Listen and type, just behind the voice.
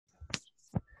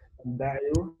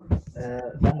البعي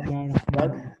Bismillahirrahmanirrahim.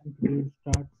 بعد We will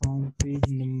start from page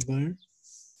number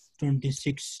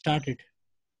 26. Started.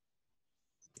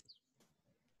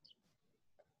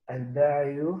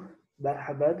 البعي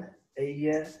مرحبا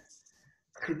أي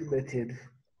خدمة.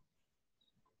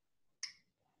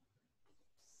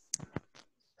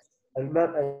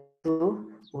 المرأة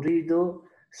أريد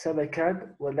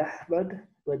سمكا ولحما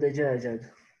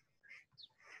ودجاجا.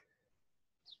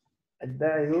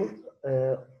 البعي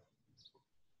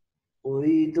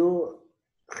أريد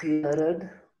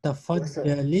خيارا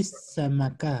تفضل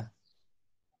السمكة.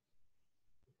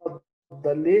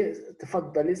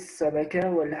 تفضلي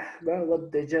السمكة واللحم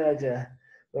والدجاجة.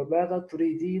 وماذا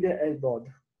تريدين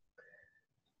أيضا؟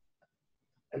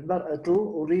 المرأة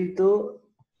أريد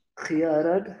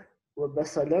خيارا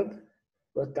وبصلا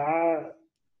والطماطم.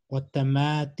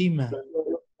 وطماطم.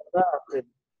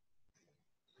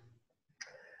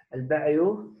 البعي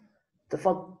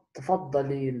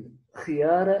تفضلي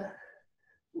الخيار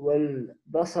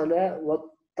والبصل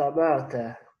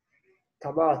والطماطم.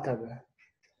 طماطم.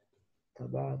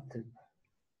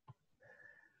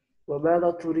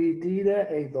 وماذا تريدين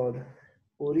أيضا؟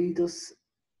 أريد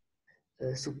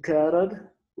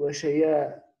سكرا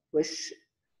وشايا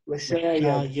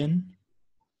وشايا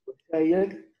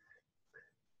وشايا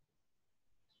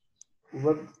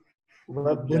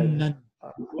وبنا.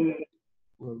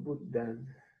 وبنا.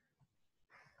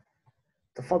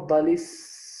 تفضلي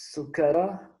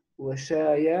السكر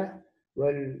وشاي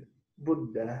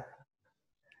والبن.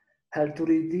 هل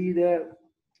تريدين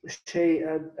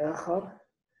شيئا آخر؟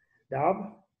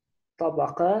 نعم.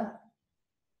 طبقة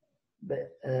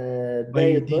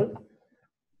بيض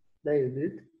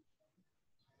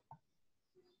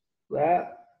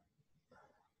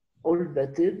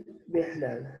وعلبة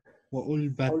محلال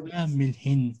وعلبة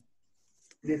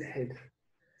ملح.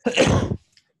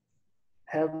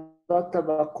 هذا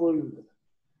طبق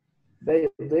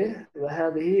البيض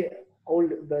وهذه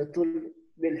علبة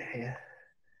الملح.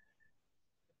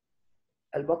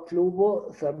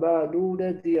 المطلوب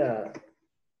 80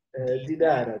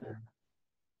 دينارا.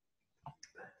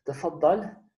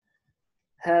 تفضل.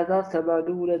 هذا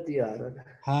 80 دينارا.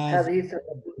 هذه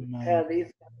 80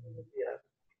 دينار.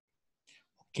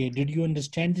 Okay, did you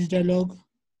understand this dialogue?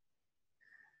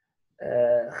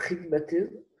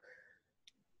 خدمة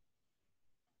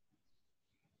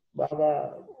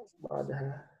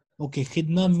بعدها. Okay,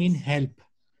 khidma mean help,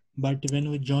 but when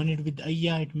we join it with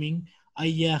ayya, it means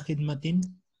ayya khidmatin,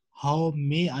 how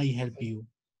may I help you?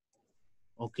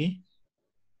 Okay.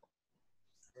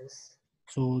 Yes.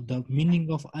 So the meaning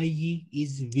of ayyi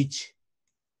is which.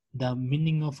 The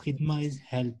meaning of khidma is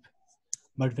help.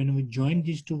 But when we join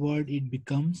these two words, it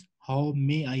becomes how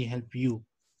may I help you?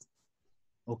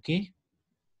 Okay?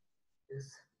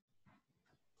 Yes.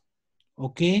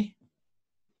 Okay?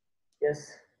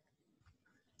 Yes.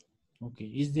 Okay.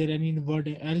 Is there any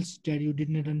word else that you did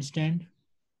not understand?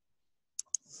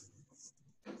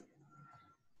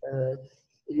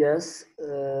 Yes.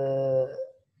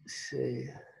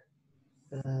 شيء.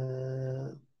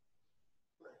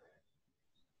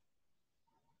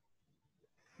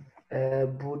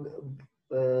 بن.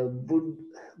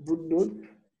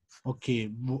 Okay.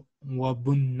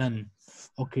 Wabunnan.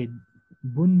 Okay.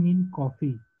 Bun mean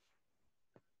coffee.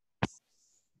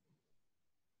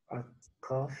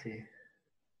 Coffee.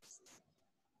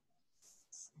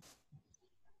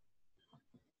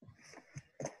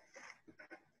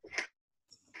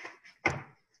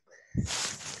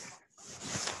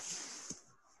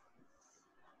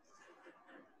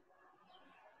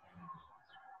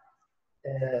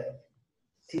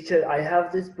 Teacher, I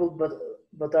have this book,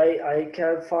 but I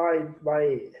can't find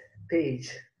my page.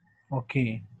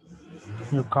 Okay.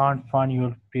 You can't find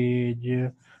your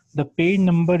page. The page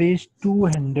number is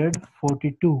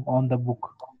 242 on the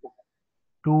book.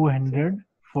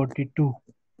 242.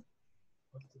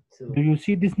 Do you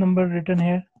see this number written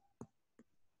here?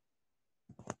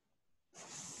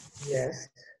 Yes.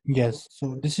 Yes.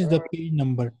 So this is the page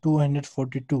number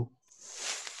 242.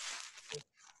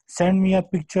 Send me a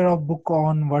picture of book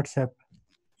on WhatsApp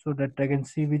so that I can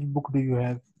see which book do you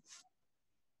have.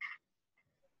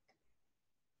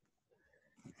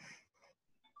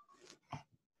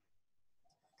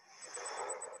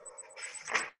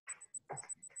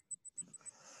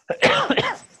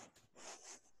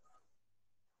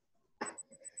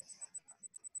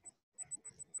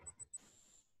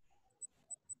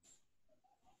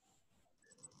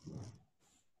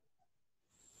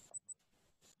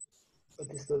 But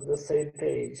it's not the same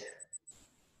page.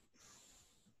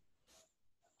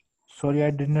 Sorry,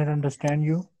 I did not understand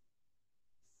you.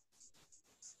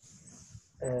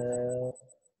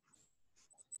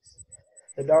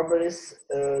 The number is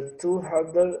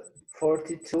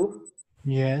 242.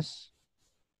 Yes.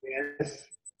 Yes.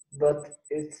 But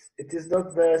it is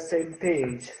not the same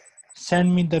page.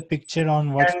 Send me the picture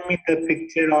on WhatsApp. Send me the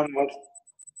picture on WhatsApp.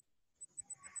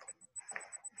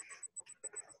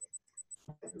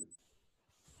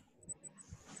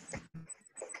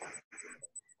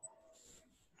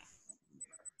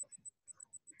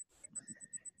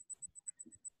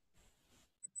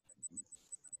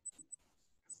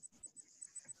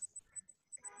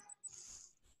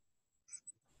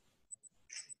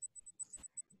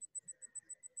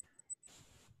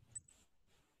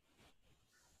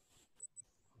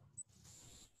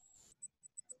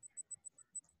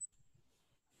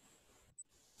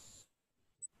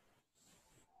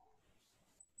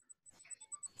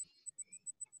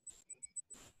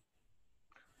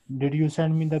 Did you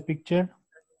send me the picture?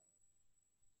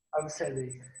 I'm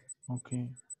sending. Okay.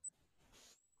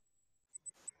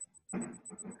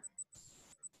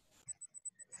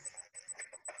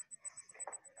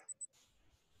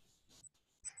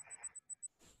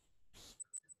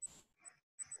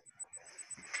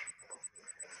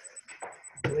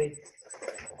 Wait.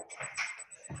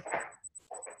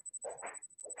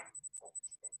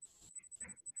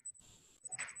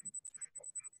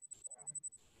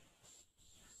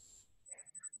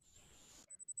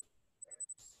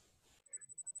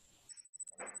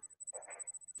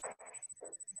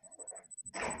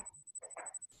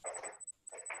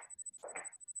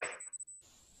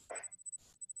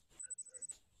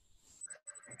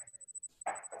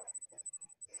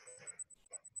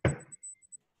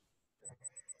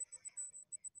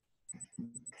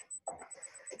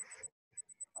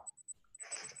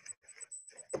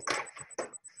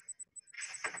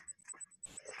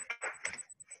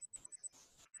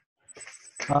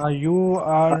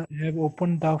 Have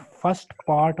opened the first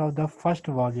part of the first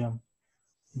volume.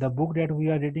 The book that we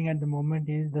are reading at the moment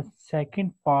is the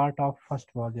second part of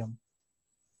first volume.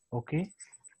 Okay.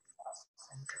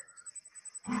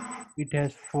 It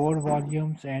has 4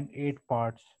 volumes and 8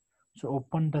 parts. So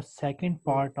open the second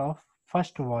part of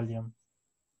first volume.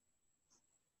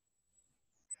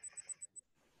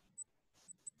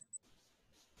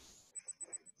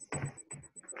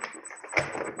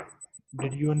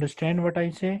 Did you understand what I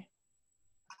say?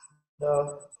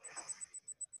 No,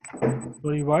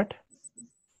 Sorry, what?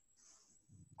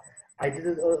 I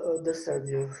didn't understand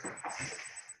you.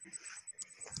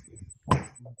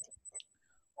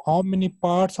 How many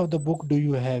parts of the book do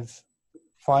you have?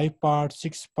 5 parts,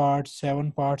 6 parts,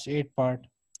 7 parts, 8 parts.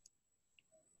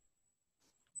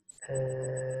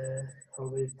 How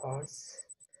many parts?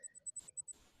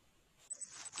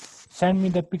 Send me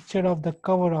the picture of the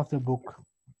cover of the book.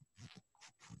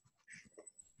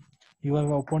 You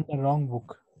have opened the wrong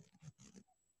book.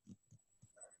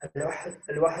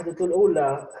 الوحدة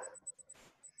الأولى.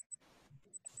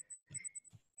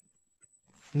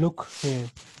 Look here.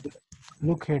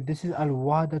 Look here. This is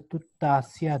Al-Wahdatu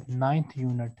Tasiyat, 9th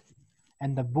unit.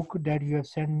 And the book that you have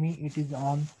sent me, it is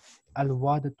on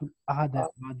Al-Wahdatul Ahad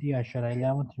Adi Ashara,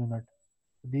 11th unit.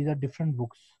 These are different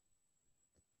books.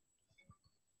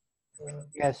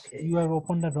 Yes, Okay. you have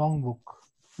opened the wrong book.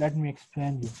 Let me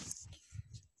explain you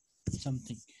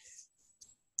something.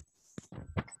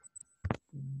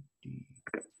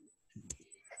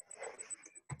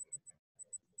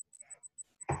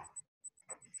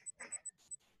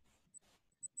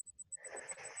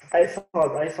 I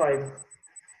find.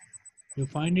 You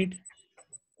find it?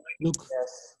 Look,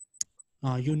 Yes.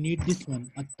 you need this one.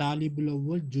 At-Talibul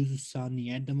Awwal Juz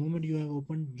Sani. At the moment you have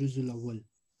opened Juzul Awwal.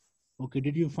 Okay,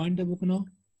 did you find the book now?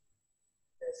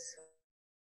 Yes,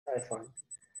 I find.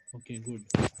 Okay, good.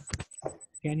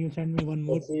 Can you send me one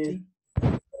more It is picture?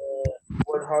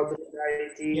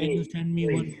 190. Can you send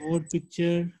me one more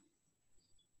picture?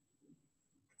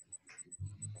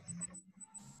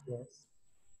 Yes.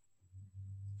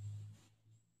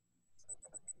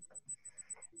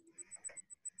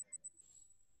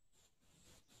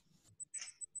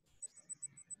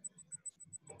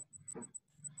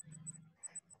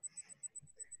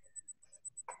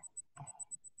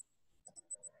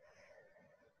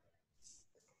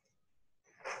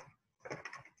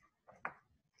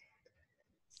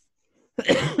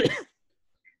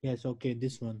 Yes, okay,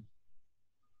 this one.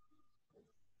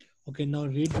 Okay, now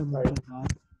read the Right.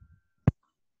 mufradat.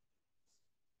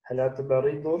 هل أنت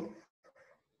مريض؟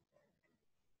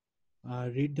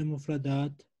 Read the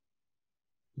mufradat.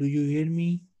 Do you hear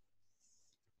me?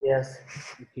 Yes.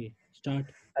 Okay, start.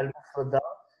 المفردات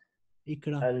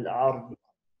Ikra. العرض.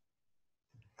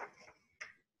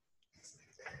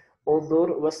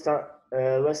 انظر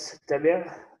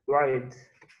واستمع وعد.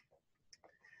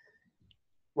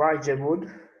 معجم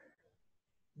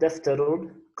دفتر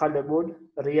قلم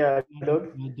ريال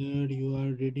Brother, you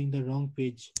are reading the wrong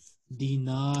page.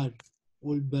 Dinar,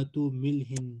 ulbatu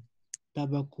milhin,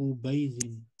 tabaku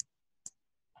baizin.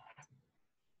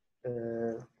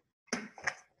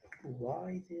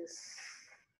 why this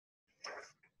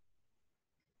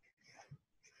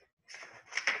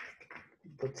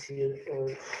but here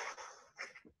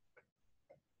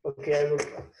okay I will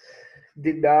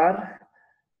dinar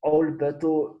علبة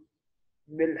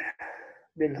ملح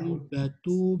ملح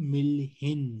Ulbatu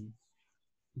milhin.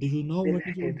 Do you know what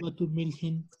is ملح ulbatu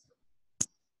milhin?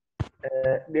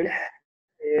 ملح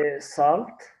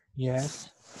salt Yes.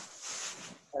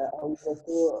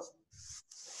 علبة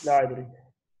لا أدري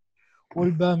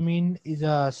Ulba mean is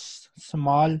a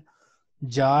small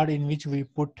jar in which we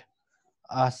put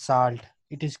a salt.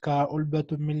 It is called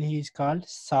ulbatu milhi is called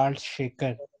salt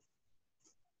shaker.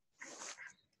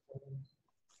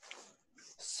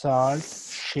 Salt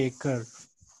shaker.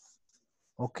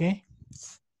 Okay.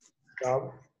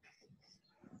 نعم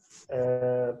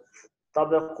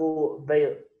طبق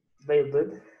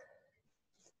بيض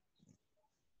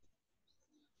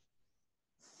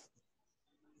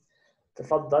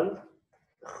تفضل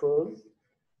خذ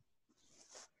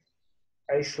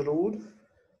 20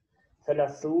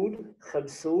 30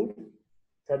 50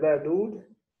 80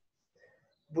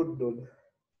 بن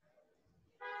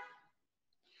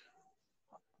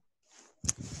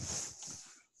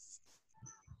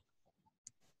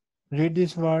Read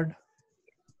this word.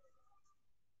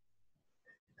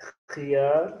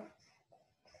 خيار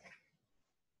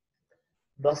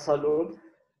بصل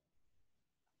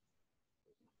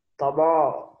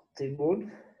طماطم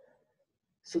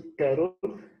سكر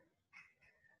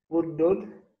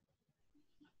بن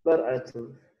مرأة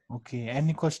Okay.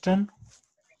 Any question?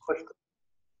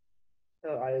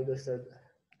 I understand.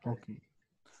 Okay.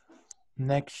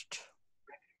 Next.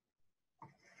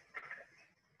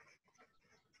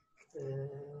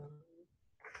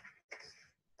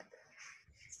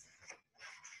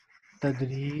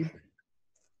 تدريب.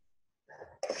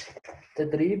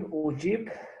 تدريب أجيب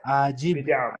عجيب.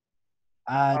 بدعم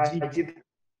عجيب.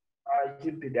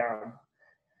 أجيب بدعم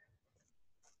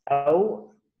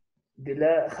أو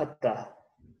بلا خطة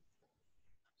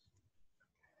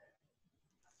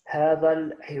هذا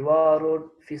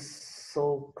الحوار في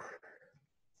السوق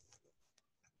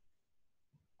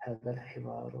هذا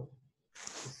الحوار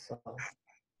في السوق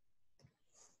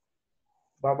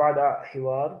ما معنى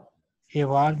حوار؟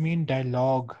 حوار mean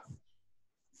dialogue.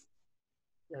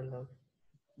 يلا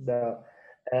ده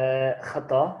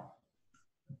خطأ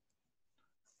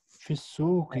في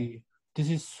السوق. This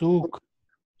is souk.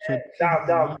 So this is نعم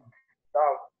نعم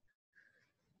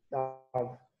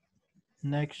نعم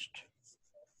next.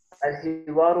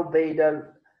 الحوار بين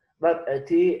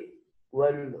المرأة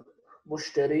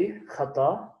والمشتري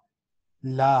خطأ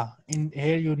La. In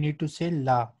here you need to say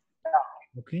la.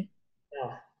 Okay.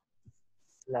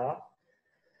 لا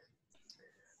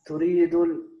تريد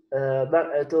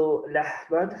المرأة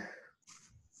لحما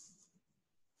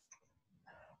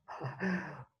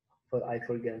I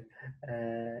forget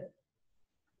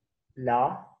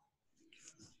لا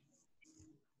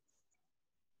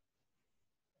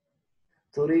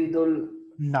تريد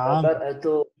نعم.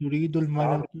 المرأة تريد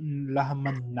المرأة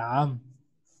لحما. نعم.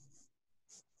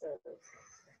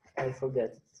 I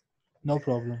forget No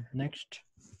problem. Next.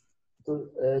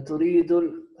 تريد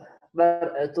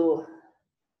المرأة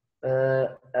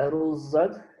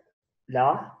أرزا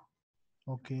لا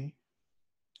Okay.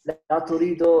 لا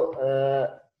تريد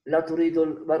لا تريد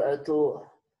المرأة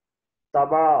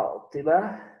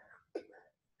طماطم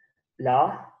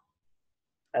لا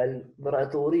المرأة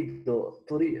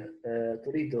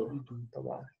تريد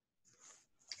طبعا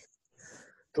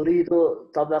تريد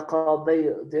طبق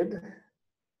بيض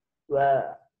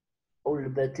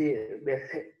وعلبة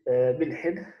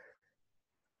ملح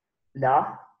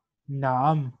لا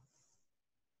نعم.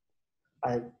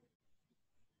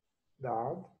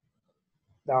 نعم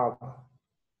نعم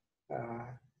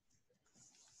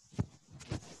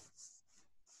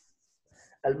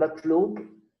المطلوب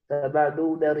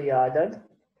 80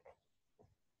 ريالا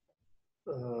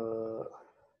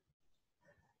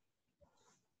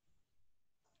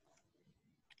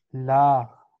لا.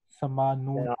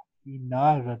 ثمانون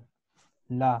دينارا.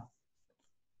 لا.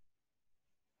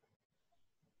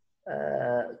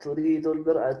 تريد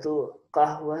المرأة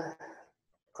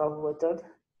قهوة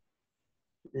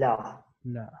لا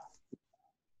لا.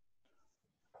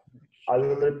 I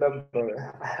will remember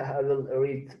I will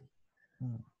read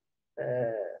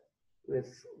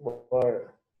with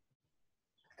more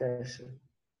attention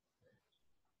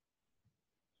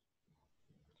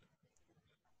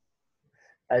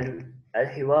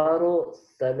الحوار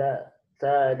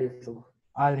ثالث.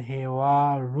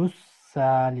 Al-Hiwarus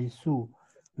Salisu.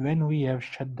 When we have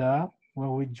shadda,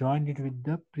 when we join it with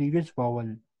the previous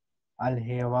vowel.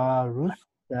 Al-Hiwarus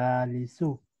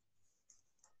Salisu.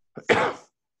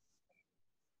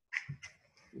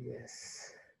 Yes.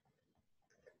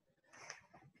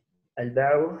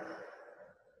 الباع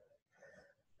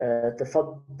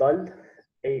تفضل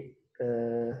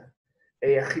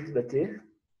أي خدمة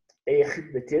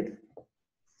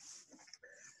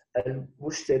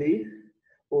المشتري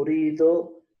أريد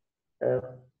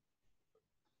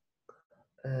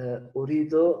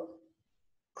أريد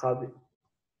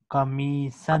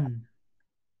قميصا.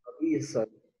 قميصا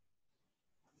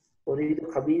أريد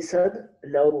قميصا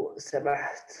لو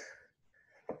سمحت.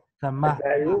 سمحت.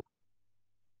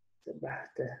 الباع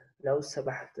لو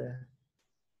سمحت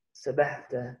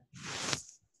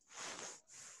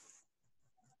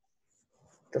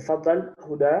تفضل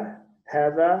هنا.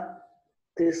 هذا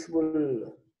قسم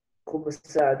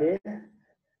القمصان.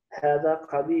 هذا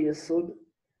قميص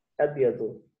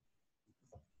أبيض.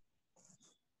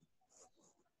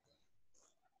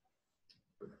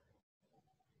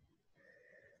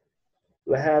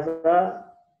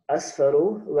 وهذا أصفر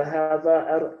وهذا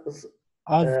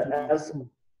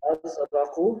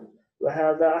أزرق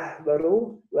وهذا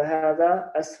أحمر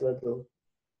وهذا أسود.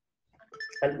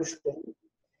 المشتري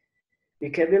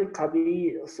بكم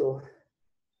القميص؟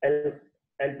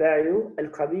 البائع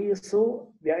القميص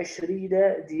ب20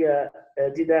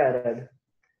 دينارا.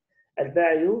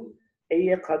 البائع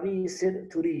أي قميص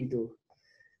تريد؟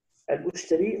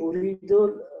 المشتري أريد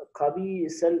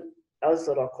القميص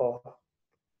الأزرق.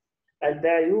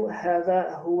 البائع هذا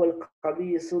هو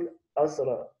القميص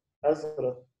الأزرق.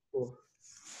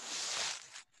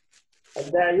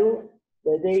 البائع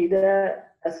لدينا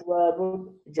أثواب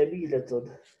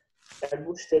جميلة.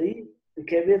 المشتري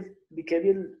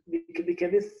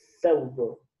بكم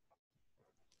الثوب؟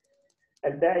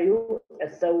 البائع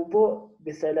الثوب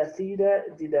ب30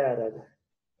 دينارا.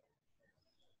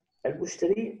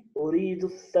 المشتري أريد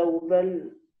الثوب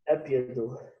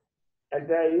الأبيض.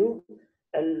 البائع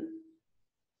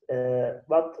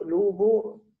المطلوب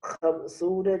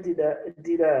 50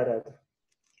 دينارا.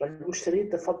 المشتري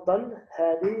تفضل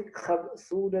هذه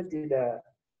 50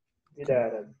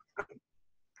 دينارا.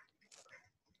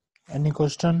 Any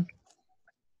question?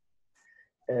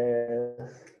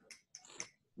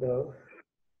 No.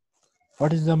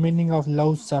 What is the meaning of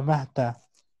لو سمحت?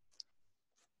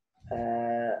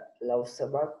 لو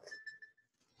سمحت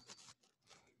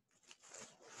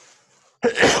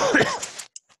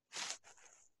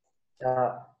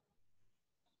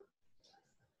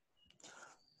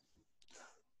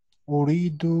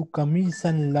أريد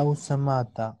قميصا لو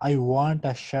سمحت. I want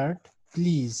a shirt,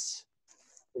 please.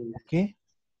 Okay.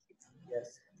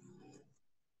 Yes.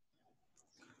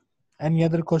 Any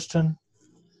other question?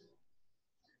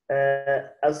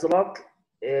 أزرق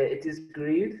it is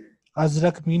green.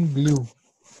 Azrak mean blue.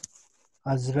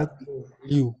 Azrak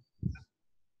blue.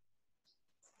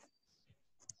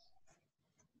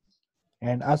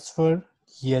 And Asfar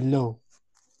yellow.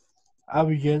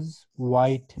 Abyaz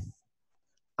white.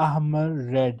 Ahmar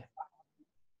red.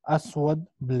 Aswad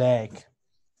black.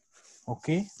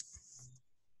 Okay.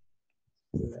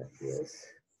 Yes.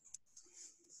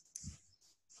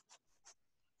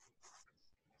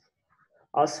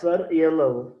 Asfar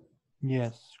yellow.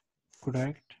 Yes,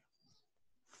 correct.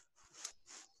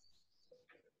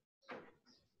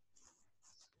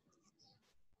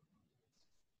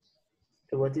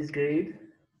 What is green?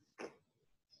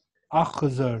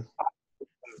 Akhzar.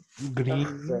 Green.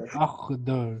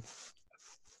 Akhdar.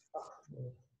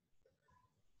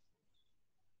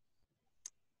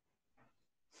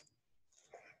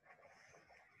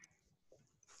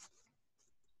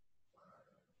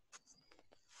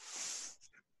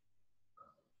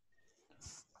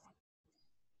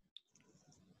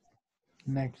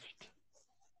 Next.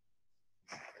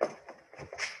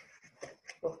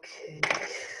 Okay.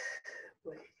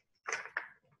 Wait.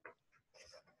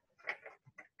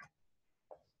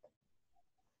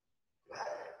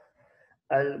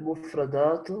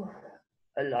 المفردات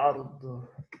العرض.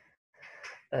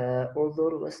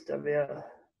 انظر واستمع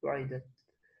وعيدا.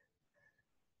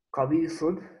 قميص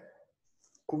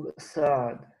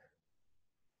قمصان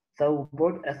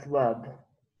ثوب أثواب.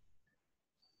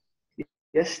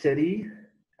 يشتري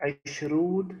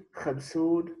 20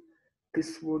 50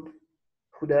 قسم.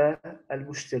 هنا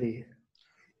المشتري.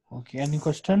 Okay, any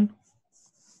question?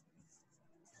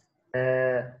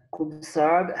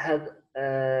 قمصان هذا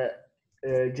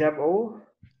جمع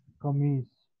قميص.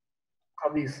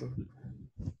 قميص.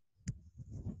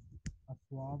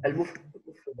 أثواب. المفرد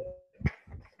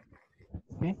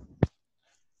Okay.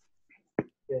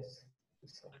 Yes.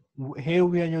 Here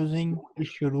we are using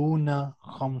ishruna,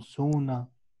 khamsuna,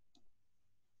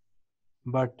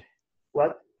 but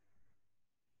What?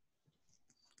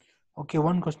 okay,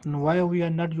 one question. Why we are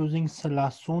not using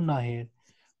salasuna here?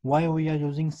 Why we are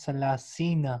using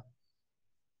salasina?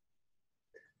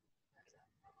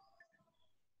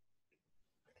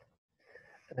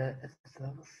 Uh,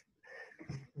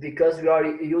 because we are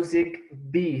using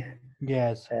B.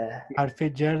 Yes. Harf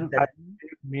jar That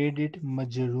made it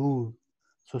majroor.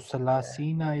 So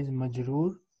salasina is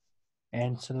majroor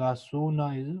and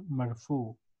salasuna is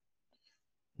marfu.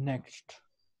 Next.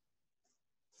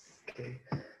 okay.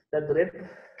 تدريب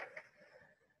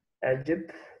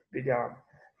أجب بنعم.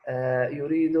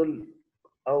 يريد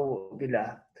أو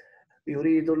بلا.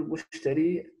 يريد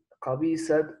المشتري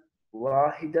قميصا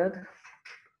واحدا.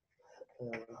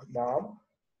 نعم.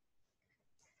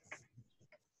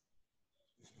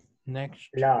 Next.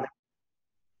 لا.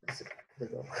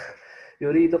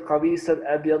 يريد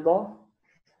قميصا أبيض.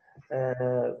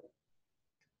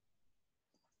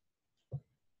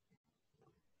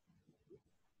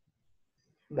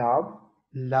 نعم.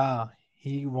 La.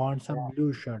 He wants a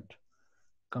blue shirt.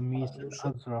 Kamis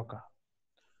بلوشة. azraka.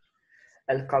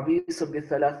 القميص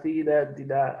ب30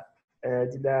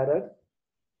 دينارا.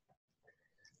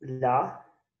 لا،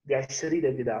 ب20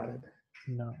 دينارا.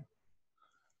 No.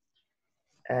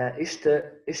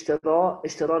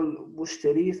 اشترى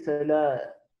المشتري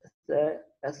 3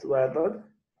 أثوابا.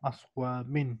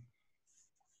 أصواب.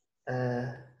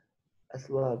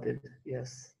 أثواب.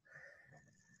 yes.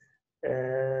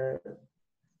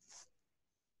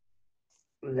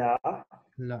 لا.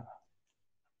 لا.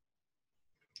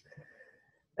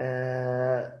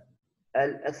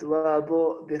 الأثواب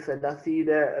ب30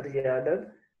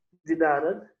 ريالا.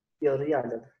 دينارا يا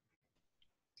ريالا.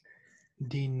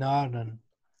 Dinaran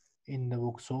in the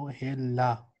book. So here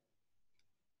la.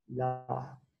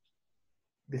 لا،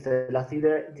 ب30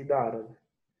 دينارا.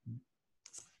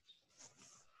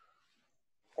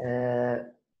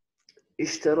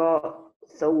 اشترى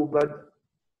ثوبا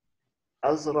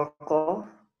أزرق.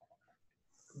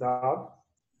 نعم.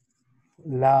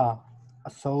 La.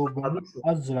 أصوب قميص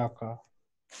أزرق.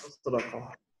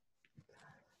 أزرق.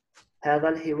 هذا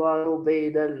الحوار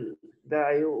بين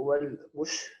البائع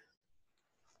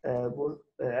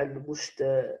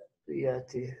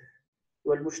المشتريات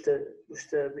والمشتريات.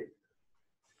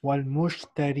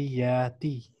 والمشتريات.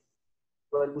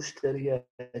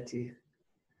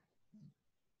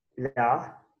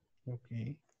 لا.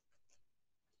 Okay.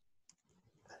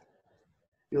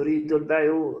 يريد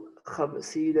البائع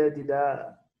 50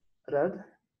 دينارا.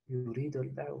 يريد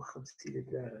البائع 50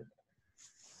 دينارا.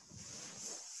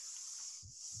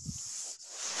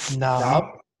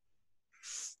 نعم.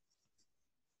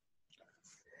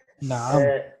 نعم.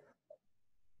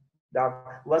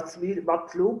 نعم. What's mean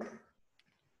مطلوب؟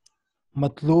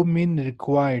 مطلوب mean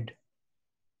required.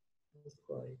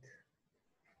 Right.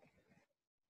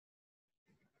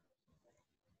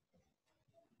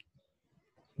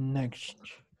 Next.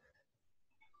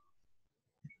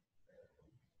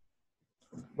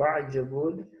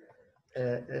 معجبون.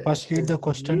 First read the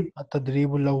question.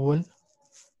 التدريب الأول.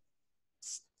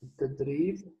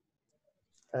 التدريب.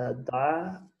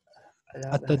 ضع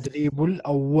التدريب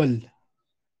الأول.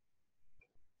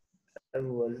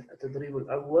 التدريب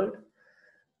الأول.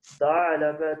 ضع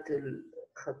علامات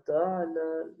الخطأ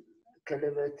على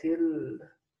الكلمات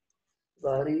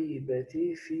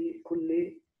الغريبة في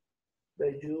كل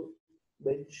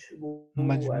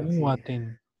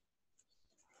مجموعة.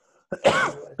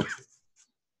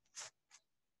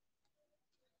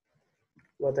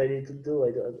 What I need to do,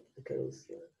 I don't.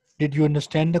 Did you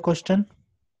understand the question?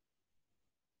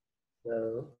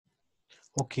 No.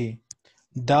 Okay.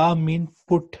 Da mean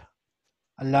put.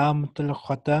 Alamatul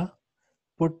khata.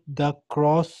 Put the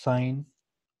cross sign.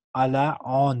 Ala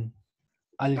on.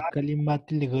 Al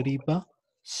kalimatil ghariba.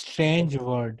 Strange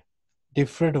word.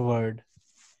 Different word.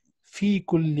 Fi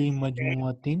kulli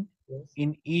majmuatin.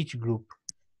 In each group.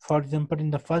 For example,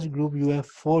 in the first group, you have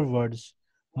 4 words.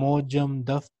 Mojam,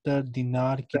 daftar,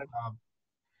 dinar, kitab.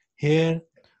 Here,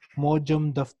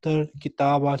 Mojam, Daftar,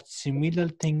 Kitab are similar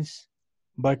things,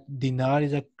 but dinar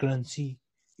is a currency.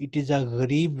 It is a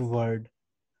gharib word.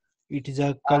 It is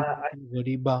a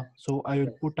ghariba. So I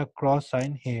will put a cross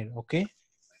sign here, okay?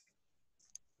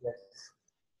 Yes.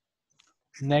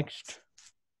 Next.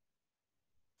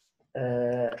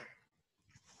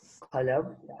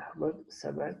 قلم أحمر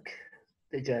سمك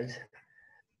دجاج.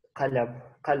 قلم.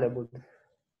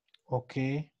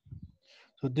 Okay.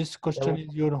 So this question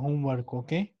is your homework,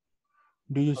 okay?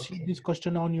 Do you see Okay. this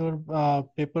question on your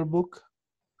paper book?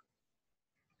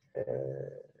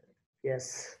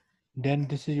 Yes. Then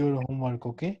this is your homework,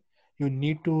 okay? You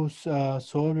need to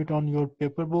solve it on your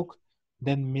paper book,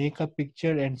 then make a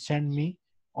picture and send me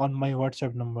on my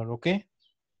WhatsApp number, okay?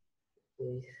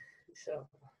 Okay. So,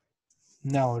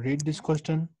 Now read this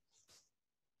question.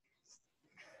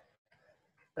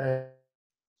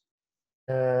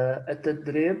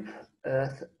 التدريب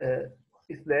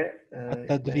اثنين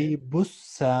التدريب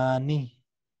الثاني.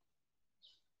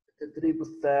 التدريب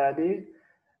الثاني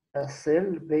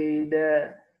صل بين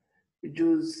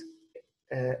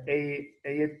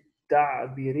أي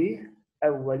التعبير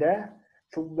أولا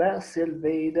ثم صل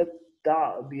بين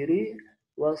التعبير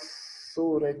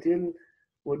والصورة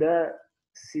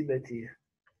المناسبة.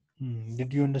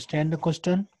 Did you understand the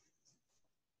question?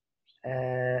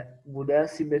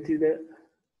 مناسبة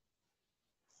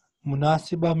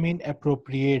Munasiba mean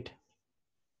appropriate.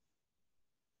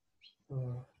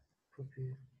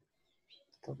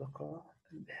 طبقة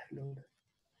المحلول.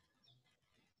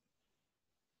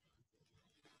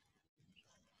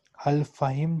 هل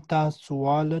فهمت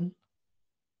سؤالا؟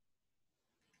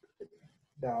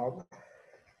 نعم.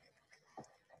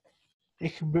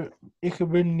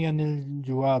 اخبرني عن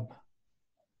الجواب.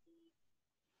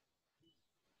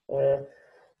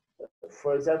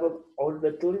 For example,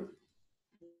 علبة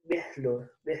محلول.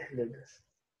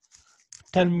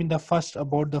 Tell me the first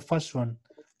about the first one.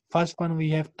 First one we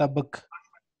have tabak.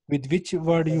 With which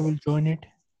word you will join it?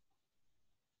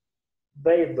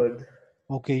 بيض.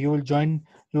 Okay, you will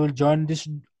join this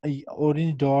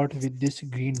orange dot with this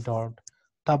green dot.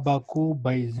 Tabaku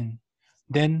baisin.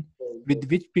 Then with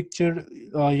which picture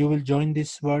you will join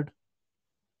this word?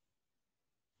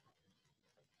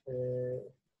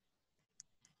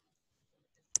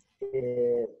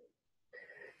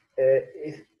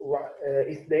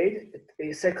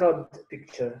 اثنين second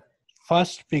picture.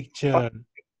 First picture.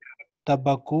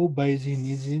 Tabaku baisin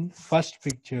is in first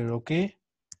picture, okay?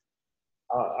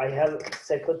 I have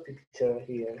second picture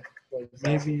here, for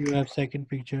Maybe example. you have second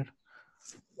picture.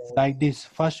 Like this.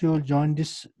 First you will join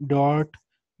this dot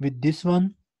with this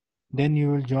one. Then you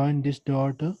will join this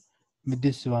dot with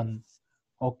this one.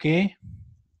 Okay?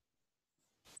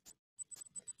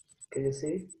 Can you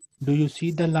see? Do you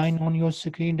see the line on your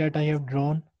screen that I have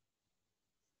drawn?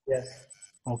 Yes.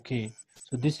 Okay.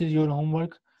 So this is your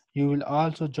homework. You will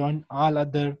also join all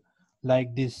other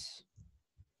like this.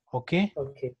 Okay?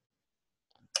 Okay.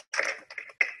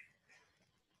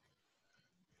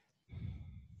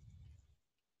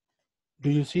 Do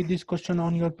you see this question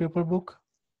on your paper book?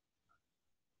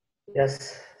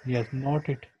 Yes. Yes, note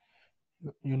it.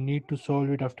 You need to solve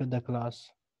it after the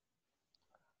class.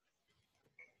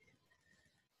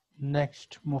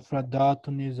 Next,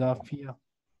 mufradatun izafiyya.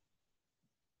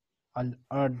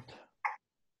 Al-ard.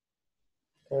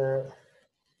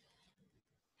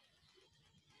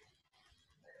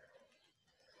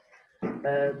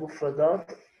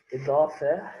 مفردات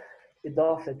إضافة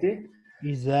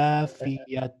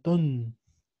Izafiyatun.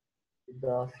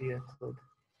 إضافية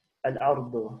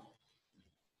الأرض.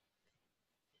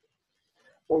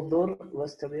 انظر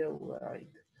واستمع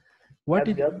وأعيد. What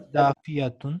is أبيض.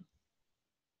 izafiyatun?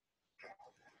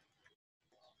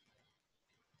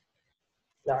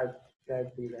 لعب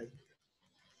لعب.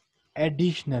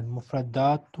 Additional.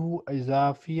 Mufradatu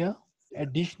izafiyya.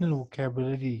 Additional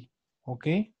vocabulary.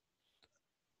 Okay?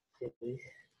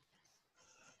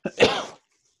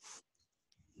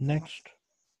 Next.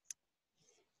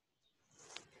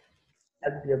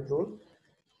 أبيض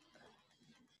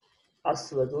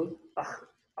أسود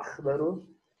أخضر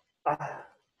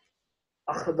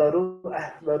أخضر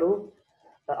أحمر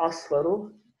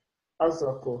أصفر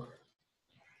أزرق.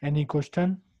 Any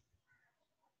question?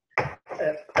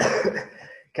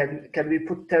 Can we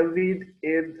put تنوين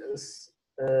in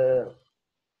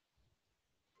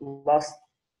last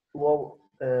one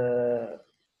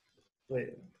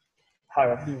wait,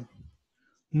 حرف?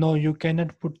 No, you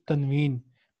cannot put tanween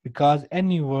because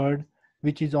any word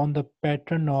which is on the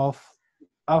pattern of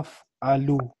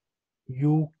af'alu,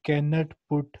 you cannot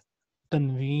put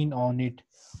tanween on it.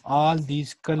 All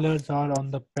these colors are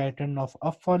on the pattern of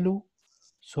af'alu,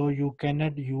 so you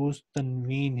cannot use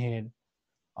tanween here.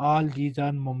 All these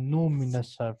are mamnu min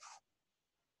as-sarf.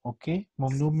 Okay,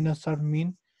 mamnu min as-sarf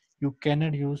mean you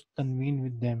cannot use tanween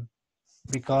with them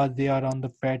because they are on the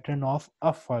pattern of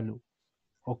af'alu.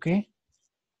 Okay.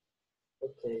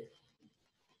 Okay.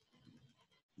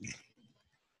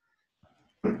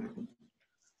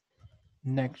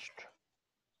 Next.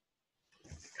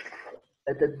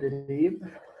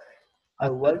 التدريب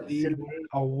أول التدريب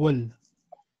الأول.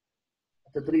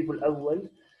 التدريب الأول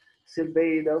سل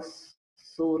بين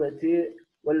الصورة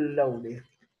واللون.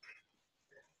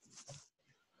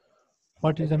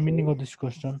 What is the meaning Okay. of this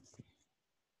question?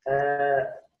 Uh,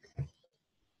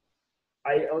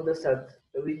 I understand.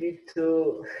 We need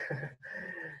to.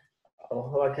 Oh,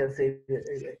 how I can say it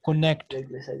in Connect.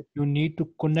 English? You need to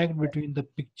connect between the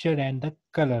picture and the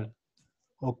color.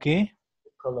 Okay.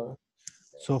 Color.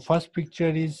 So first picture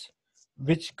is,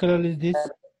 which color is this?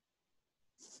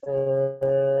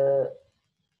 Uh,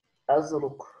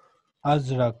 أزرق.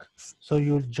 Azrak. So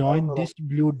you'll join أزرق. this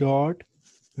blue dot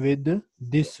with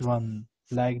this one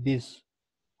like this.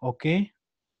 Okay.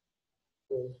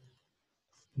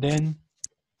 Then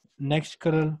next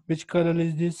color. Which color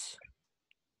is this?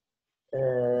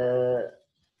 Uh,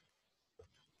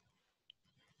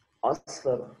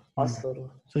 أصفر. Hmm. أصفر.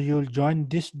 So you'll join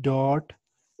this dot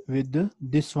with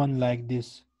this one like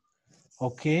this.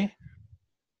 Okay.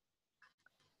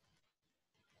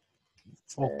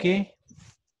 Okay.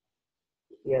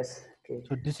 Yes. Okay.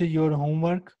 So this is your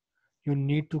homework. You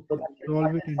need to But solve I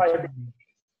it can and find tell it me.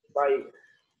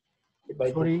 in my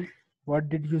book. Sorry, what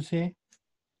did you say?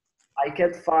 I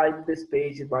can't find this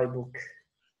page in my book.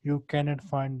 You cannot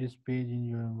find this page in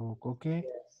your book. Okay.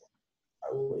 Yes.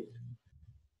 I will wait.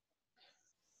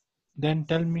 Then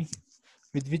tell me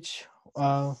with which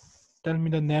tell me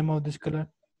the name of this color.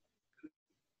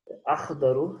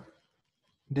 أخضر.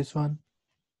 This one.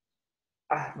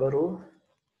 أحمر.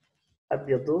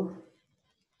 أبيض.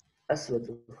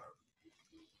 أسود.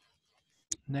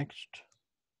 Next.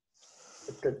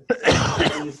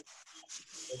 التدريب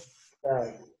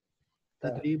الثاني.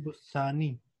 تدريب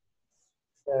الثاني.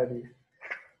 الثاني.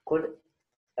 قل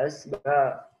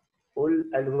أسماء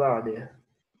الألوان.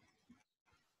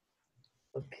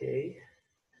 Okay.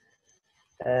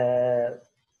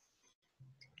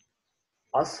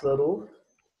 أصفر.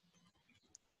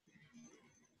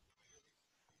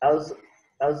 أز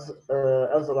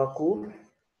أزرق.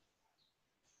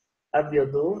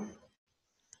 أبيض.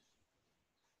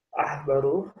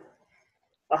 أحمر.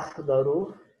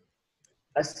 أخضر.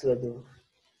 أسود.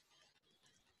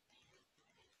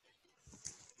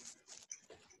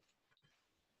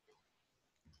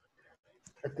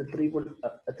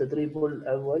 التدريب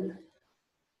الأول.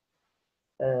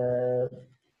 آه،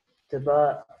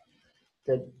 تبا-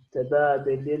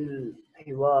 تبادل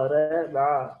الحوار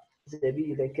مع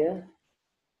زميلك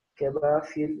كما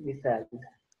في المثال.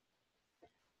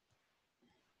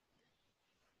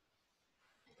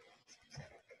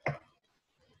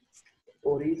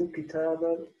 أريد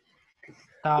كتابا.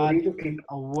 أريد طالب كتاب.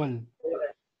 الأول.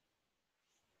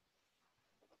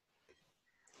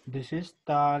 This is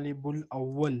طالب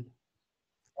الأول.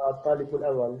 الطالب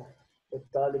الأول.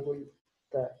 الطالب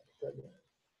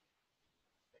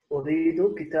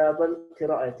أريد كتابا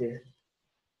قراءته.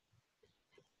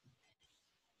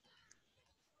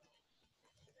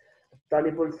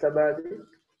 الطالب الثاني.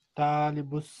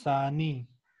 طالب الثاني.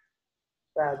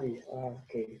 ثاني.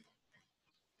 أوكي.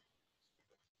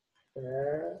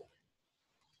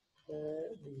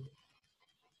 ثاني.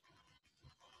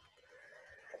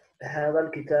 هذا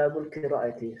الكتاب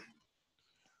القراءة.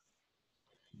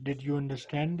 Did you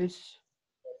understand this?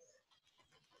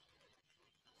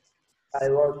 I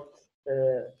want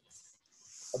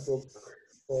a book.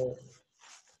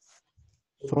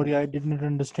 Sorry, I did not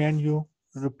understand you.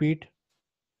 Repeat.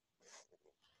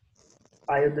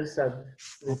 I understand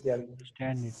this Okay, young.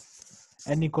 understand it.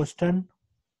 Any question?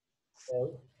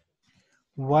 No.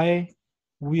 Why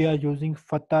we are using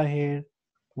fatah here?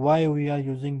 Why we are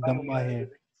using dhamma here?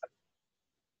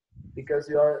 Because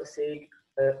you are saying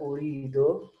أريد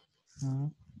Hmm.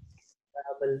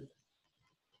 أعمل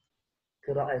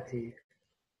قراءتي.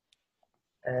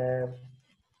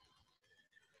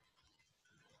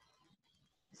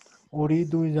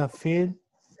 Uridu is a fail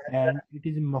and it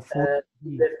is maf'ul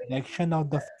bihi. The action of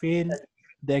the fail,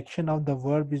 the action of the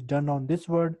verb is done on this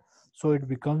word, so it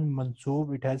becomes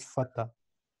mansoob, it has fatah.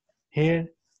 Here,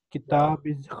 kitab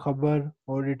is khabar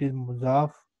or it is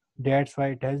muzaf, that's why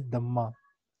it has dhamma.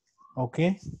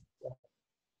 Okay?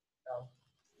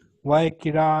 Why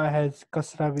kira has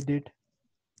kasra with it?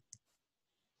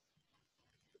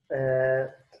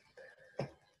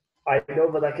 I know,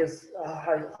 but I can.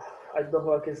 I don't know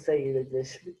how I can say in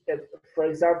English. For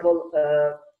example,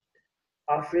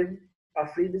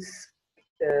 Afrin's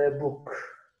book.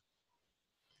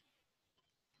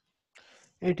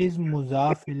 It is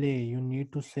muzaf ilay. You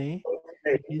need to say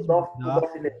it is muzaf.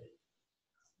 مضاف إليه.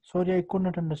 Sorry, I could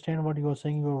not understand what you were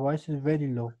saying. Your voice is very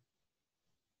low.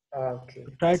 Okay.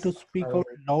 Try to speak out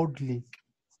loudly.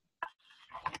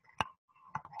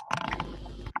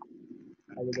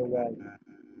 I don't know why.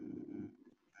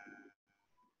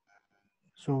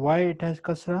 So why it has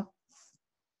kasra?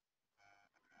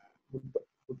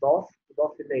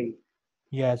 مضاف إليه.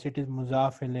 Yes, it is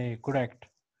muzaf ilayh. Correct.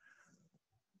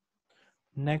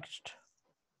 Next.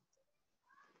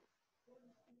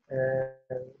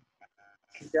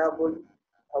 كتاب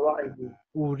القواعد.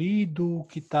 Uridu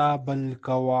kitab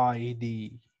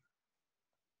al-kawaidi.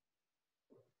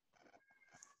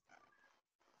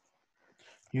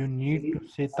 You need to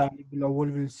say, Talib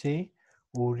al-Awwal will say,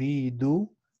 Uridu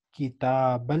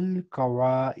kitab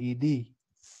al-kawaidi.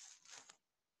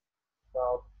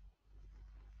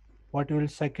 What will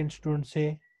second student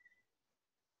say?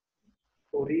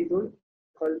 أريد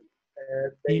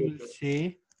He will البيت.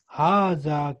 say,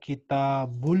 Haza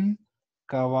kitabul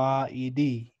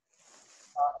kawaidi.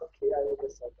 Okay, I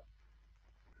understand.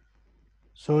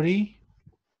 Sorry?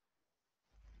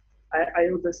 I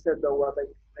understand what I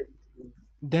do.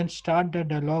 Then start the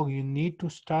dialogue. You need to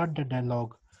start the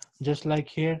dialogue. Just like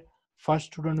here, first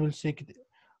student will say,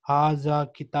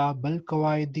 Haza kitab al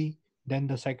kawaidi. Then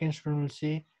the second student will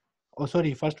say, oh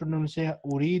sorry, first student will say,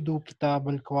 Uridu kitab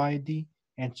al kawaidi.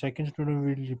 And second student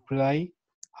will reply,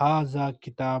 Haza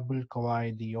kitab al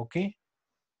kawaidi. Okay?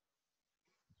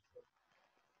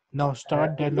 Now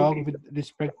start Look dialogue it. with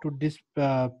respect to this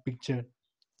picture.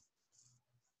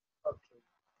 Okay.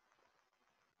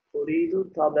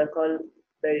 أريد طبق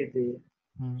البيض.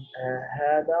 Hmm.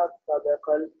 هذا طبق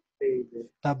البيض.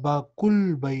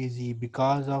 Tabakul baizi,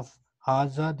 because of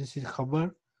haza, this is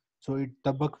khabar, so it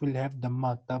tabak will have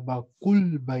dhamma.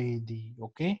 Tabakul baidi.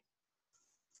 Okay.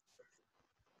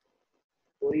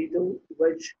 أريد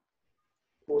وجه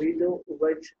أريد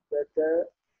وجبة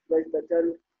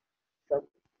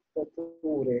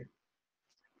الفطور.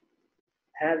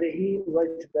 هذه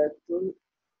وجبة وجبة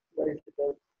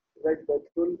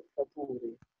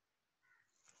الفطور.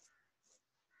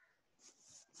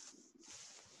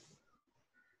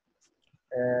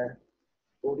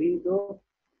 أريد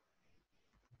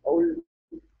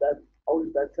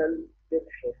علبة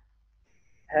الربح.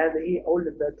 هذه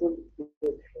علبة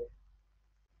الربح.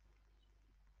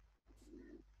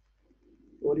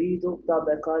 أريد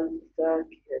طبق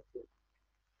الفاكهة.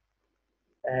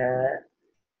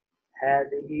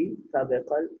 هذه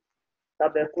طبق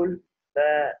الفاكهة.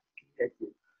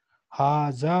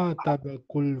 Haza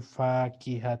tabakul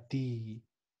fakihati.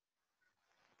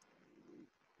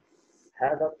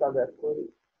 هذا طبق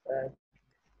الفاكهة.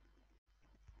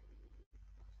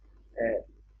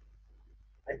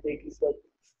 I think it's not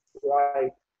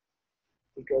right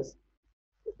because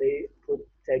they put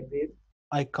takdir.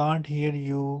 I can't hear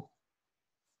you.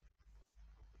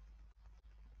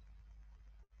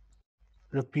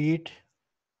 Repeat.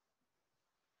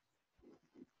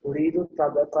 أريد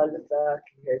طبق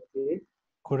الفاكهة.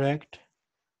 Correct.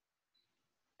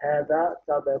 هذا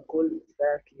طبق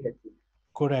الفاكهة.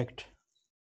 Correct.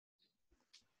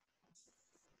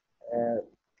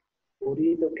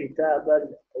 أريد كتاب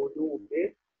العلوم.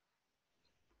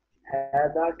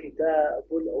 هذا كتاب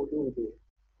العلوم.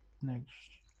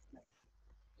 Next.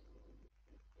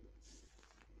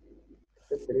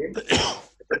 التدريب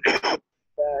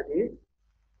الثاني.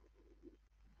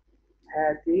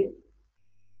 هاتي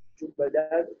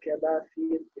جملة كما في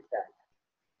المثال.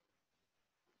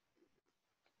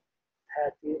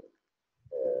 هاتي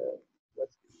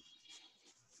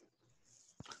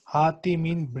Hati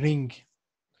mean bring.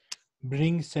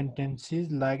 Bring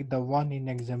sentences like the one in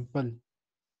example.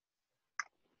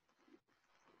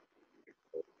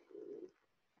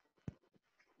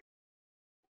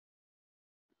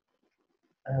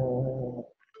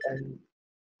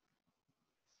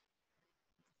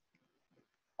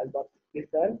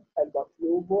 مثال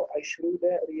المطلوب 20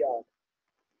 ريال.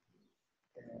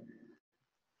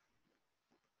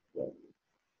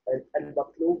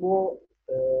 المطلوب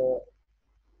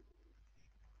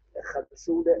 50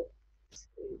 50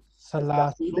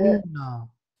 Salasuna.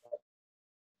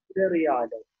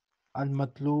 ريالا.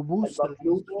 Al-matlubu المطلوب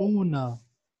salasuna.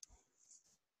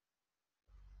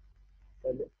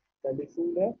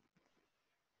 30 ريال.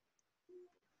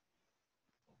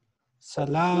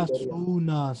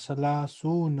 Salasuna.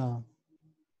 Salasuna.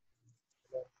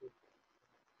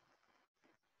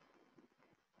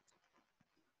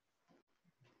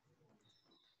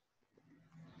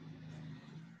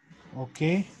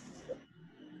 Okay.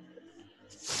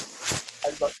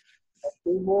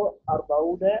 المطلوب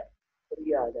 40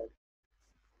 ريالا.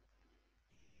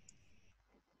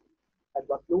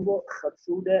 المطلوب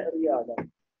 50 ريالا.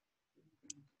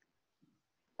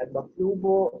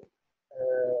 المطلوب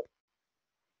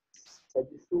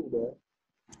 60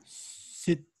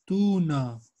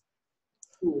 Sittuna.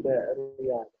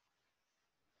 ريال.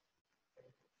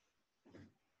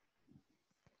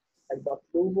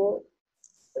 المطلوب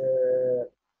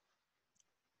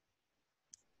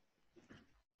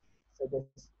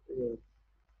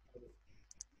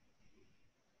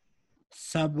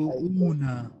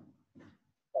sab'una,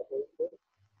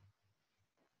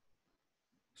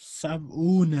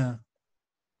 sab'una.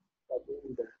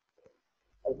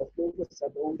 المطلوب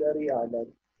 70 ريالا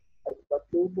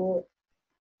المطلوب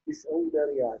 90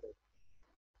 ريالا.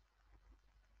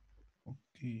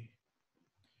 Okay.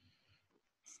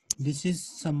 This is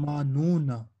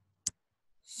samanuna.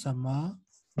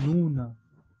 Samanuna.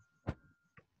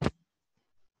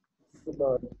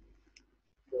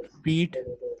 Repeat.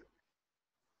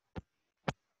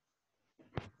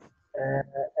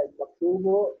 المطلوب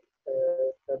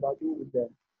 70.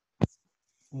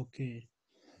 Okay.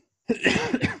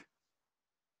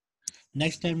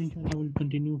 Next time, inshallah, we'll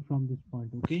continue from this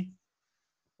point. Okay.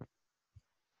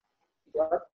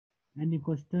 What? Any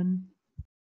question?